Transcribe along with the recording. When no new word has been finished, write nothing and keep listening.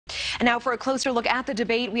And now for a closer look at the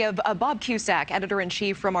debate, we have Bob Cusack,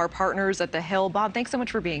 editor-in-chief from our partners at The Hill. Bob, thanks so much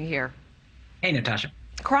for being here. Hey, Natasha.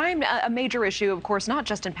 Crime, a major issue, of course, not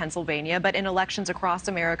just in Pennsylvania, but in elections across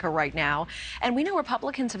America right now. And we know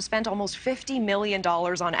Republicans have spent almost $50 million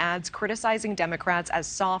on ads criticizing Democrats as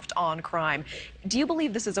soft on crime. Do you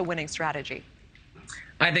believe this is a winning strategy?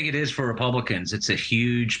 I think it is for Republicans. It's a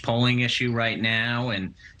huge polling issue right now,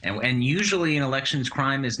 and usually in elections,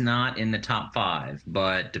 crime is not in the top 5.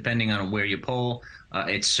 But depending on where you poll,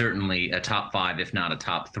 it's certainly a top 5, if not a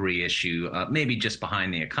top 3 issue, maybe just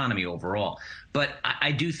behind the economy overall. But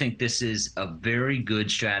I do think this is a very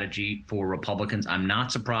good strategy for Republicans. I'm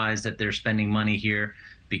not surprised that they're spending money here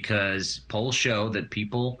because polls show that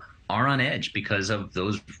people are on edge because of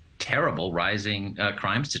those terrible rising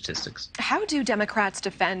crime statistics. How do Democrats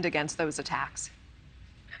defend against those attacks?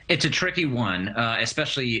 It's a tricky one,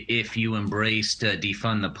 especially if you embrace to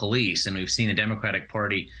defund the police. And we've seen the Democratic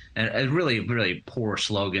Party, and a really poor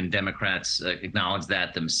slogan. Democrats acknowledge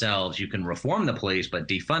that themselves. You can reform the police, but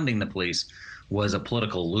defunding the police was a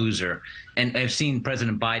political loser. And I've seen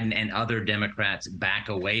President Biden and other Democrats back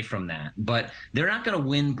away from that. But they're not going to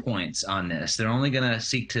win points on this. They're only going to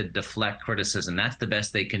seek to deflect criticism. That's the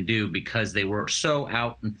best they can do because they were so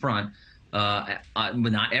out in front.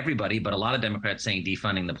 Not everybody, but a lot of Democrats saying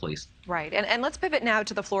defunding the police. Right. And let's pivot now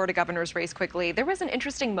to the Florida governor's race quickly. There was an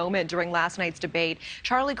interesting moment during last night's debate.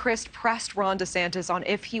 Charlie Crist pressed Ron DeSantis on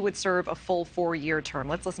if he would serve a full 4-year term.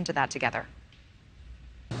 Let's listen to that together.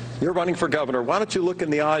 You're running for governor. Why don't you look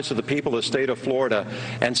in the eyes of the people of the state of Florida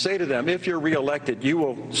and say to them, if you're reelected, you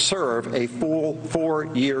will serve a full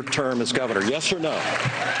 4-year term as governor? Yes or no?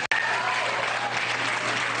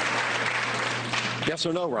 Yes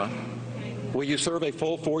or no, Ron? Will you serve a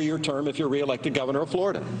full 4-year term if you're reelected governor of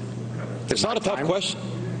Florida? It's not a tough question.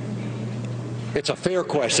 It's a fair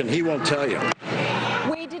question. He won't tell you.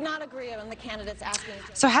 We did not agree on the candidates asking.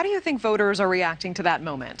 So how do you think voters are reacting to that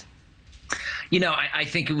moment? You know, I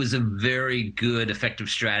think it was a very good, effective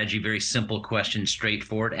strategy, very simple question,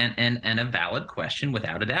 straightforward, and a valid question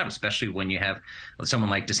without a doubt, especially when you have someone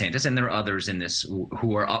like DeSantis, and there are others in this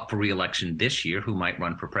who are up for re-election this year who might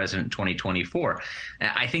run for president in 2024.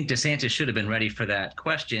 I think DeSantis should have been ready for that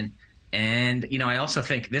question. And, you know, I also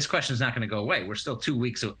think this question is not going to go away. We're still 2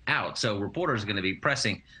 weeks out, so reporters are going to be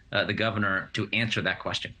pressing the governor to answer that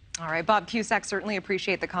question. All right, Bob Cusack, certainly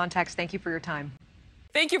appreciate the context. Thank you for your time.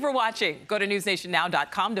 Thank you for watching. Go to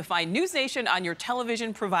newsnationnow.com to find NewsNation on your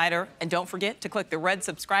television provider. And don't forget to click the red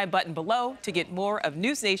subscribe button below to get more of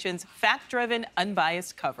NewsNation's fact-driven,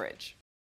 unbiased coverage.